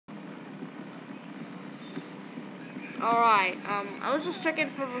Alright, I was just checking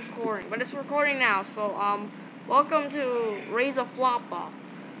for recording, but it's recording now, so, welcome to Raise a Floppa,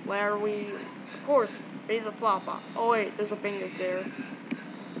 where we, of course, raise a floppa. Oh wait, there's a bingus there.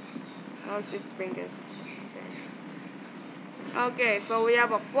 I don't see the bingus. Okay, so we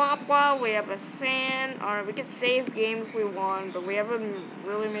have a floppa, we have a sand, alright, we can save game if we want, but we haven't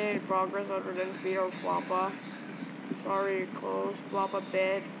really made any progress other than feed our floppa. Sorry, close, floppa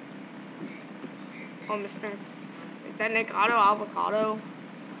bed. Oh, Mr. Is that Nikado avocado?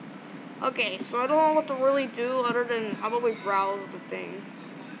 Okay, so I don't know what to really do other than how about we browse the thing.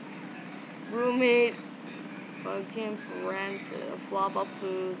 Roommate, bug for rent, floppa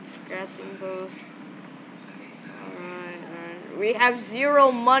food, scratching post. Alright. We have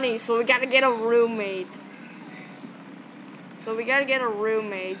 0 money, so we gotta get a roommate. Because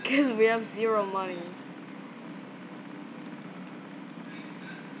we have 0 money.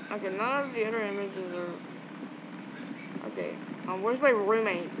 Okay, none of the other images are... Okay, where's my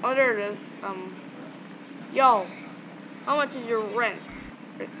roommate? Oh, there it is. Yo, how much is your rent?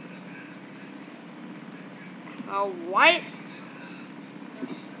 What?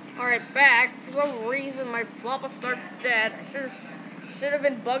 Alright, back. For some reason, my floppa started dead. I should have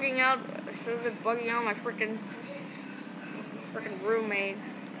been bugging out. My freaking roommate.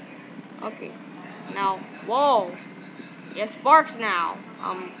 Okay, now, whoa. It sparks now.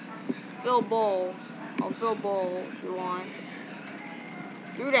 Fill bowl. I'll fill bowl if you want.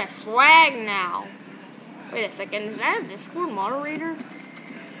 Do that swag now. Wait a second, is that a Discord moderator?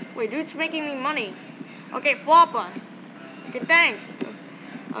 Wait, dude's making me money. Okay, floppa. Okay, thanks.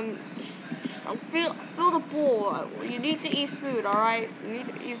 I'll fill the bowl. You need to eat food, alright?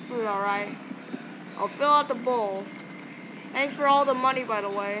 I'll fill out the bowl. Thanks for all the money, by the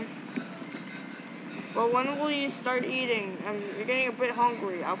way. But when will you start eating? You're getting a bit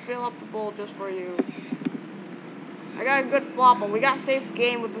hungry. I'll fill up the bowl just for you. I got a good floppa. We got safe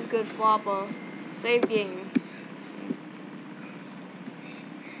game with this good floppa. Save game.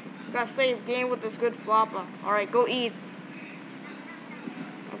 We got save game with this good floppa. Alright, go eat.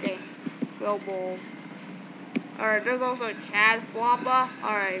 Okay. Fill bowl. Alright, there's also a Chad floppa.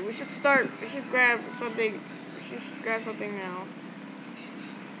 Alright, we should grab something. Now.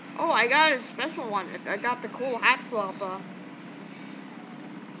 Oh, I got a special one. I got the cool hat floppa.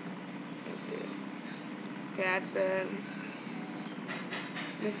 Okay. Cat bed.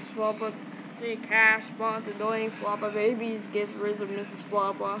 Mrs. Floppa. Free cash spots. Annoying floppa babies. Get rid of Mrs.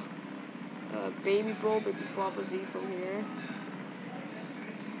 Floppa. Baby bowl. Baby floppas eat from here.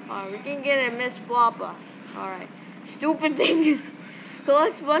 Alright, we can get a Miss Floppa. Alright. Stupid dingus.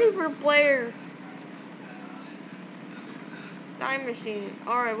 Collects money for the player. Time machine.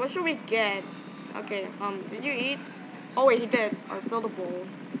 Alright, what should we get? Okay, did you eat? Oh wait, he did. Alright, fill the bowl.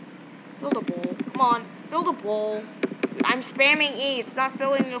 Come on, fill the bowl. I'm spamming E. It's not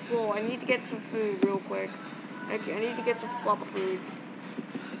filling the bowl. I need to get some food real quick. Okay, I need to get some floppa food.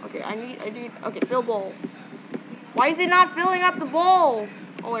 Okay, I need, okay, fill bowl. Why is it not filling up the bowl?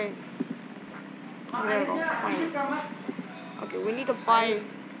 Oh wait. There we go. Fine. Okay, we need to buy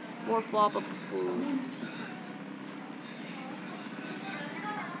more floppa food.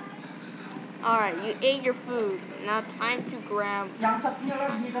 Alright, you ate your food. Now time to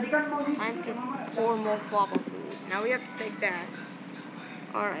pour more floppa food. Now we have to take that.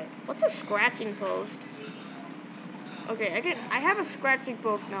 Alright, what's a scratching post? Okay, I have a scratching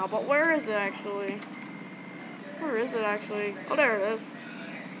post now, but where is it actually? Oh, there it is.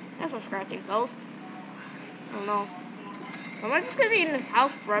 That's a scratching post. I don't know. Am I just gonna be in this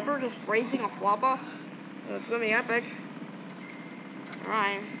house forever, just raising a floppa? It's gonna be epic.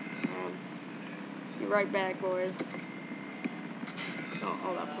 Alright. Be right back, boys. Oh,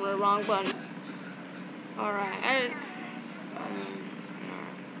 hold up. We're the wrong button. Alright.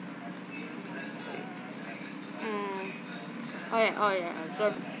 Oh yeah.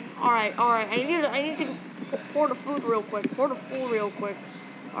 So, alright. I need to pour the food real quick.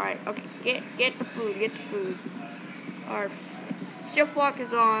 Alright, okay. Get the food. Alright. Shift lock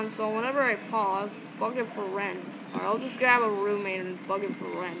is on, so whenever I pause, bug him for rent. Alright, I'll just grab a roommate and bug him for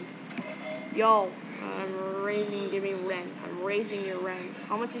rent. Yo, give me rent. I'm raising your rent.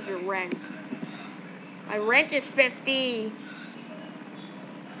 How much is your rent? My rent is 50.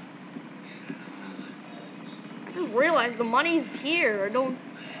 I just realized the money's here.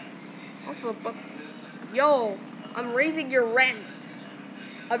 But, yo, I'm raising your rent.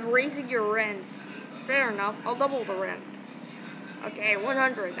 Fair enough. I'll double the rent. Okay,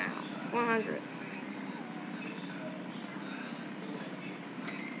 100 now. 100.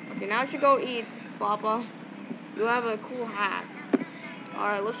 Okay, now I should go eat, floppa. You have a cool hat.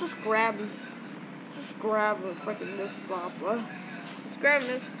 Alright, let's just grab Just grab a freaking Miss Floppa. Let's grab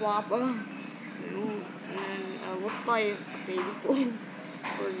Miss Floppa. And let's buy a baby pool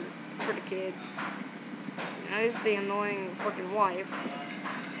for the kids. And I have the annoying freaking wife.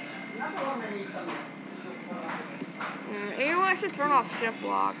 You know what? I should turn off shift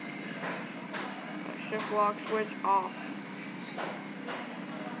lock. Shift lock switch off.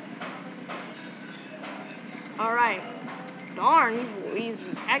 Alright. Darn, he's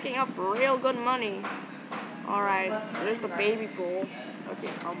hacking up for real good money. Alright, there's the baby pool. Okay,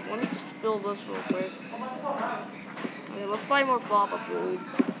 let me just fill this real quick. Okay, let's buy more floppa food.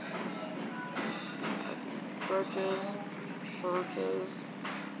 Purchase.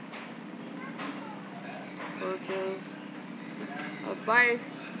 Buy.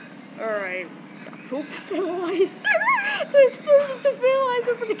 Alright. Poop fertilizer. There's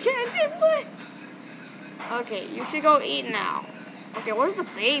fertilizer for the cat input. Okay, you should go eat now. Okay, where's the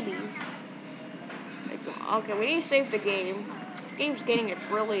babies? Okay, we need to save the game. This game's getting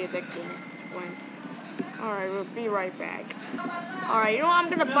really addicting at this point. Alright, we'll be right back. Alright, you know what? I'm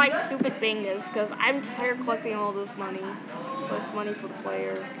gonna buy stupid bingas because I'm tired of collecting all this money. Less money for the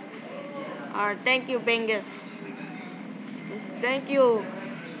player. Alright, thank you, bingas. Thank you.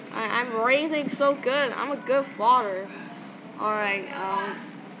 I'm raising so good. I'm a good father. Alright,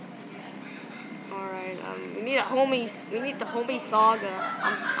 we need the homie saga.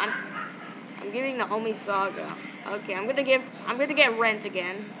 I'm giving the homie saga. Okay, I'm gonna get rent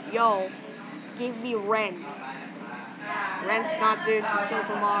again. Yo, give me rent. Rent's not due until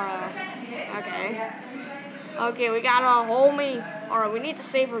tomorrow. Okay, we got a homie. Alright, we need to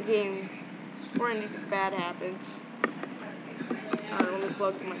save our game before anything bad happens. Alright, let me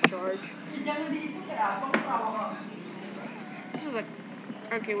plug my charge. This is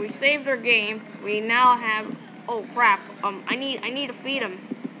okay, we saved our game. We now have, oh crap, I need to feed him.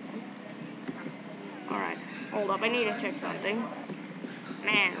 Alright, hold up, I need to check something.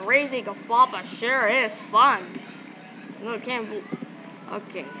 Man, raising a floppa sure is fun. No, it can't be.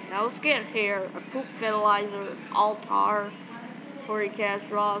 Okay, now let's get here. A poop fertilizer, altar, 40 cash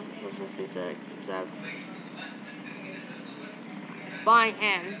draws, what's this he said? Buying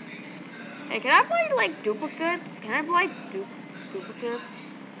hen. Hey, can I buy like duplicates? Can I buy duplicates?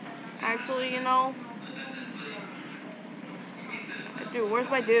 Actually, you know. Dude, where's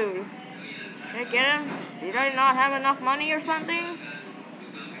my dude? Can I get him? Did I not have enough money or something?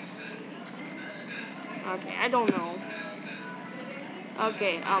 Okay, I don't know.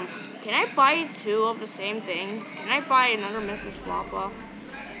 Okay, can I buy two of the same things? Can I buy another Mrs. Floppa?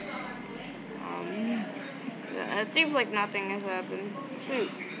 It seems like nothing has happened.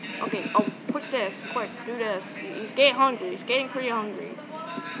 Shoot. Okay, quick, do this. He's getting hungry. He's getting pretty hungry.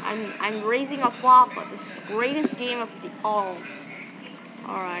 I'm raising a floppa. This is the greatest game of all.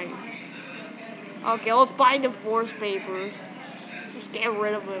 Alright. Okay, let's buy divorce papers. Let's just get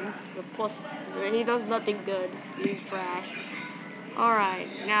rid of him. Plus, he does nothing good. He's trash. Alright,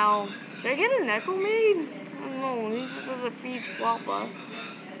 now, should I get a Necro made? I don't know. He just has a feed floppa.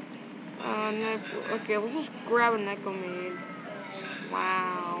 Okay, let's just grab a Necro made.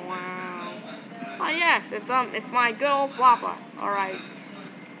 Wow. Oh yes, it's my good old floppa. Alright.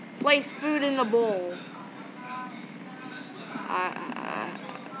 Place food in the bowl.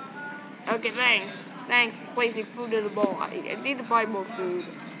 Okay, thanks for placing food in the bowl. I need to buy more food.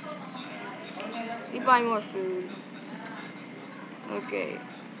 Okay.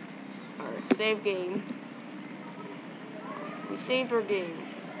 Alright, save game. We saved our game.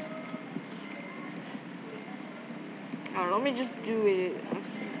 Alright, let me just do it.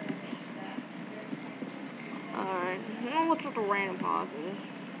 Alright, I don't know what's with the random pauses.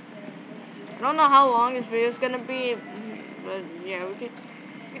 I don't know how long this video is gonna be, but yeah, we could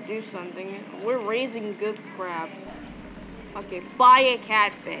do something. We're raising good crap. Okay, buy a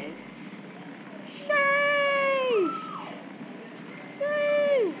cat bed. Sheesh!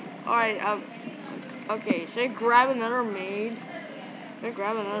 Alright, okay, should I grab another maid? Should I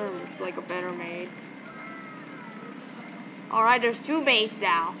grab another, like, a better maid? Alright, there's two maids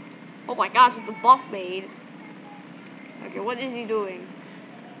now. Oh my gosh, it's a buff maid. Okay, what is he doing?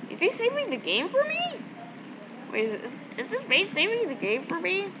 Is he saving the game for me? Wait, is this maid saving the game for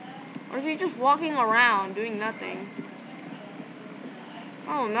me? Or is he just walking around doing nothing?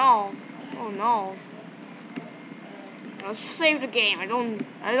 Oh no. Let's save the game. I don't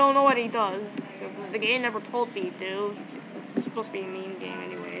know what he does. Because the game never told me to. It's supposed to be a mean game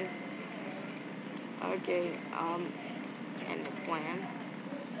anyways. Okay, catnip plant.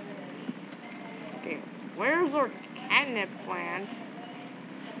 Okay, where's our catnip plant?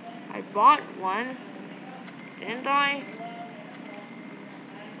 I bought one. Didn't I?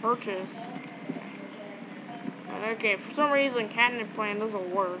 Purchase. Okay, for some reason, catnip plan doesn't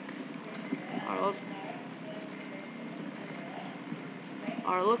work.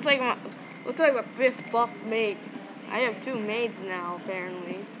 Alright, looks like my fifth buff mate. I have 2 mates now,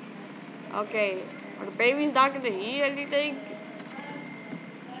 apparently. Okay, are the babies not gonna eat anything?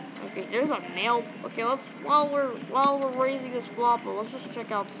 Okay, there's a male. Okay, let's while we're raising this flopper, let's just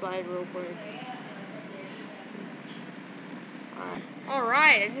check outside real quick.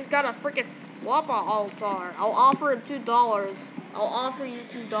 Alright, I just got a freaking floppa altar. I'll offer him $2. I'll offer you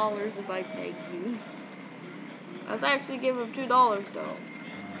 $2 as I thank you. Let's actually give him $2 though.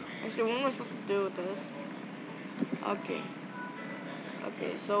 Actually, what am I supposed to do with this? Okay.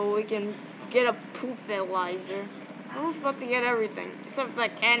 Okay, so we can get a poop fertilizer. I was about to get everything, except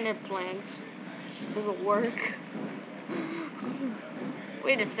that catnip plant. Just doesn't work.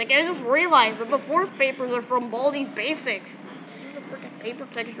 Wait a second, I just realized that the force papers are from Baldi's Basics. This is the freaking paper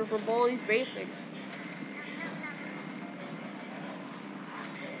texture for Baldi's Basics.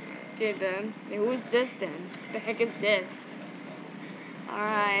 Okay then, hey, who's this then? What the heck is this?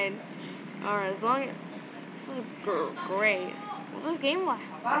 Alright, as long as this is great. Well, this game, I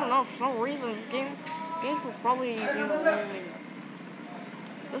don't know, for some reason, this game will probably,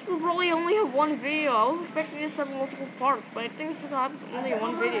 this will probably only have 1 video. I was expecting this to have multiple parts, but I think this will have only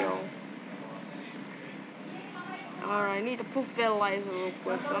 1 video. Alright, I need to poof fertilizer real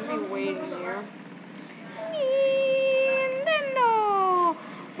quick, so I'll be waiting here. Nintendo!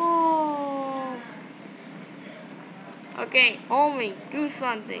 Oh. Okay, homie, do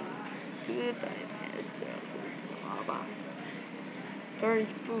something. Turns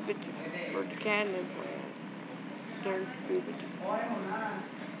poop into for the catnip plant. Turns poop into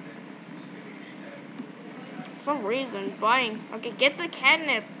for some reason buying. Okay, get the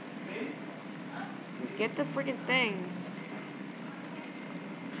catnip. Get the freaking thing.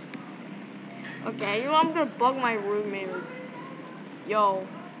 Okay, you know I'm gonna bug my roommate. Yo,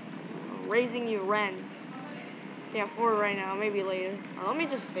 I'm raising you rent. Can't afford it right now. Maybe later. Let me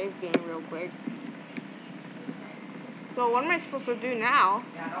just save game real quick. So what am I supposed to do now?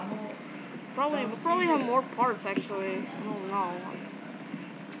 We'll probably have more parts actually. I don't know.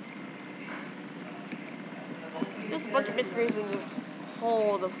 Just a bunch of mysteries and just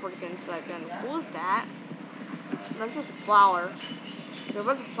hold a freaking second. Who's that? That's just a flower. There are a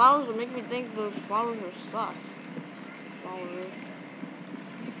bunch of flowers that make me think those flowers are sus. Flowers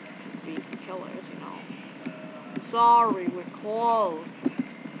be killers, you know. Sorry, we're closed.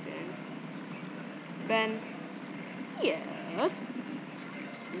 Ben. Yes.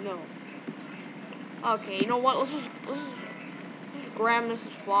 No. Okay, you know what? Let's just grab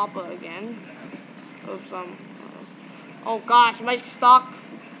Mrs. Floppa again. Oops, oh gosh, am I stuck?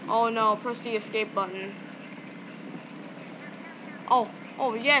 Oh no, press the escape button. Oh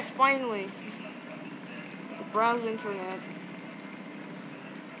yes, finally. Browse internet.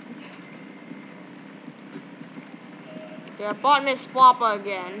 Okay, I bought Miss Floppa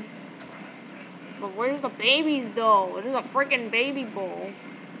again. But where's the babies though? There's a freaking baby bowl.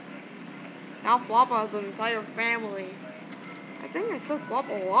 Now Floppa has an entire family. I think I said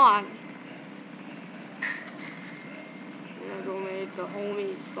Floppa a lot. I'm gonna go make the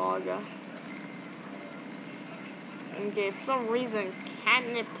homie saga. Okay, for some reason,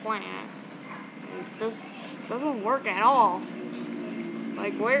 catnip plant doesn't work at all.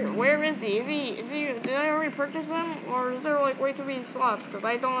 Like, where is he? Is he, did I already purchase him? Or is there, like, way too many slots? Because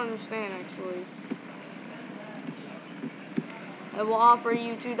I don't understand, actually. I will offer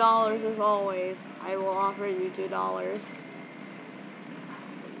you $2 as always. I will offer you $2.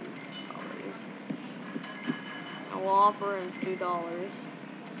 I will offer him $2.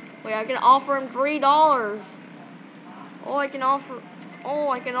 Wait, I can offer him $3. Oh, I can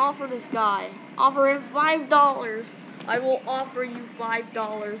offer this guy. Offer him $5. I will offer you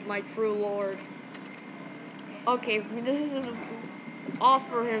 $5, my true lord. Okay, this is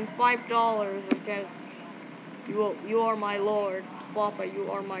offer him $5, okay? You are my lord. Floppa, you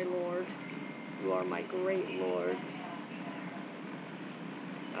are my lord. You are my great lord.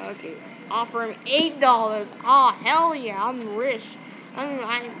 Okay, offer him $8. Ah, hell yeah, I'm rich.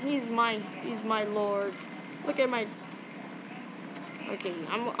 He's my lord. Look at my. Okay,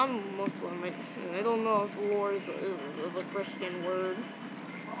 I'm Muslim. I don't know if lord is a Christian word.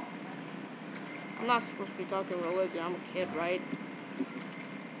 I'm not supposed to be talking religion. I'm a kid, right?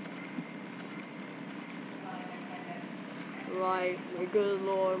 Right, my good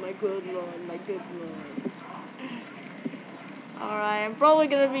lord, my good lord, my good lord. Alright, I'm probably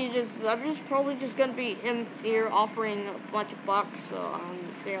just gonna be him here offering a bunch of bucks, so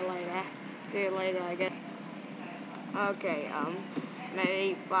see you later. See you later, I guess. Okay,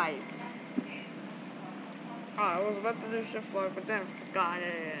 985. I was about to do shift lock, but then I forgot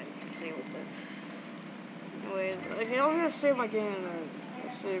it and disabled it. Anyways, okay, I'm gonna save my game and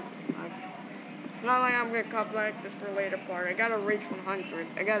save. It's not like I'm gonna cut back this for later part. I gotta reach 100.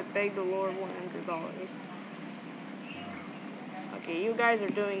 I gotta beg the Lord $100. Okay, you guys are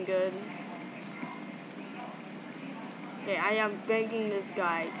doing good. Okay, I am begging this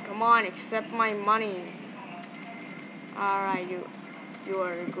guy. Come on, accept my money. Alright, you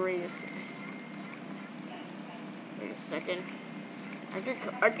are the greatest. Wait a second.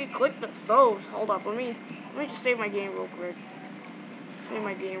 I could click the stoves. Hold up, let me just save my game real quick. Save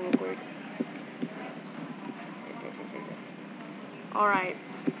my game real quick. Alright.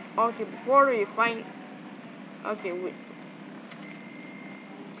 Okay, before we find. Okay, wait.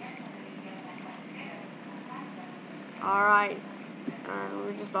 Alright. Let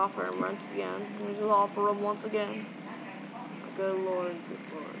me just offer him once again. Let me just offer him once again. Good Lord,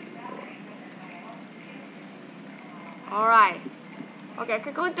 good Lord, good Lord. Alright. Okay, I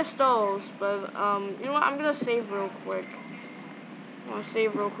could click the stoves, but, you know what? I'm gonna save real quick. I'm gonna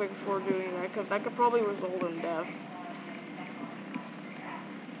save real quick before doing that, because that could probably result in death.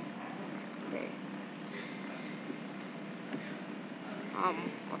 Okay.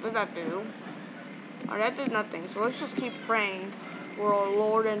 What did that do? Oh, that did nothing, so let's just keep praying for our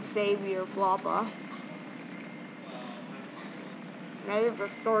Lord and Savior, Floppa. Maybe if it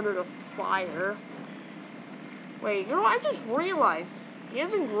started a fire. Wait, you know what? I just realized he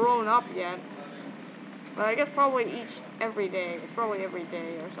hasn't grown up yet. But I guess probably every day. It's probably every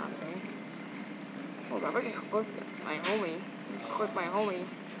day or something. Hold up, I can click my homie. Click my homie.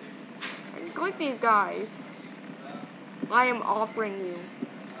 I can click these guys. I am offering you.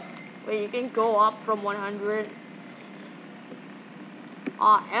 Wait, you can go up from 100?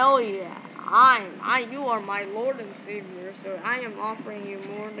 Ah, hell yeah. You are my Lord and Savior, so I am offering you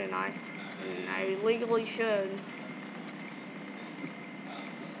more than I legally should.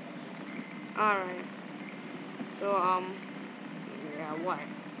 Alright. So, yeah, what?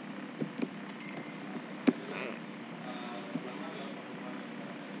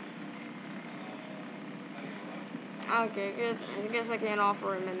 Okay, good. I guess I can't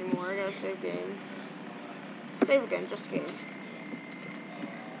offer him anymore. I gotta save game. Save again, just in case.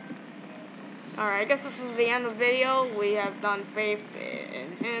 Alright, I guess this is the end of the video. We have done faith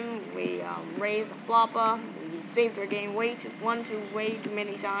in him. We raised a floppa. We saved our game way too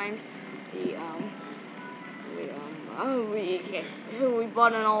many times. We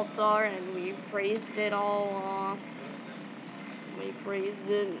bought an altar and we praised it all. We praised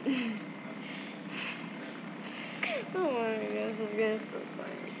it. Oh my gosh, this is getting so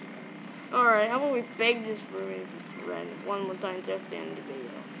funny. Alright, how about we beg this rent one more time just to end the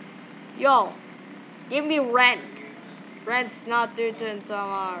video. Yo, give me rent. Rent's not due till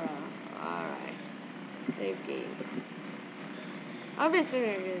tomorrow. Alright. Save game. I've been saving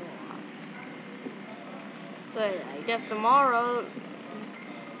a game a lot. So yeah, I guess tomorrow's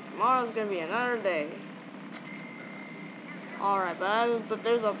gonna be another day. Alright, but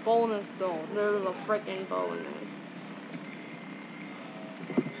there's a bonus though. There's a freaking bonus.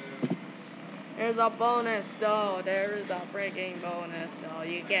 There's a bonus though. There is a freaking bonus though.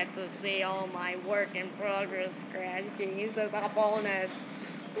 You get to see all my work in progress scratch keys as a bonus.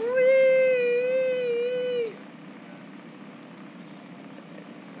 Whee!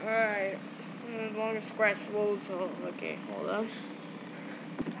 Alright. As long as scratch loads. Okay, hold on.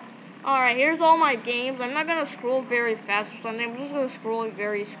 Alright, here's all my games. I'm not gonna scroll very fast or something. I'm just gonna scroll it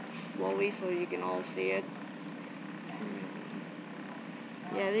very slowly so you can all see it.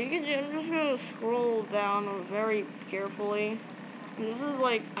 Yeah, I'm just gonna scroll down very carefully. And this is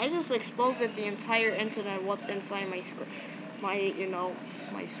like, I just exposed the entire internet, what's inside my screen. My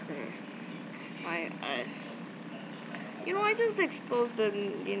screen. I just exposed the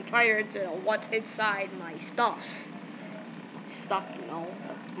entire internet, what's inside my stuff.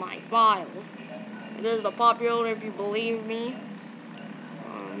 My files. It is a popular, if you believe me.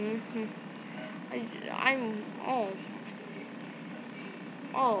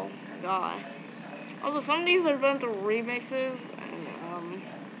 Oh god. Also, some of these are done to remixes, and,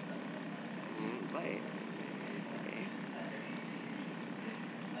 okay.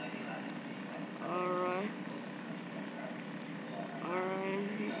 Alright.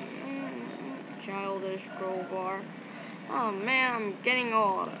 Childish crowbar. Oh man, I'm getting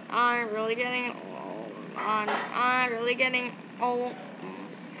old. I'm really getting old. I'm really getting old.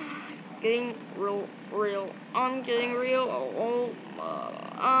 Getting real. I'm getting real old.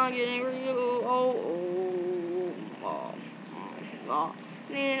 I'm getting real old.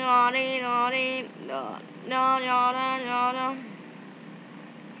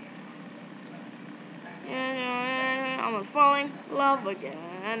 I'm falling in love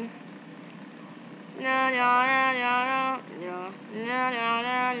again. Na na na na na na na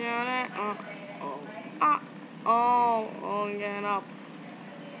na na na. Oh, I'm getting up.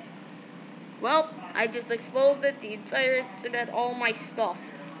 Well, I just exposed it, the entire internet, all my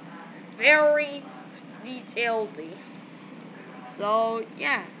stuff. Very detailed. So,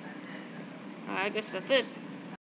 yeah. I guess that's it.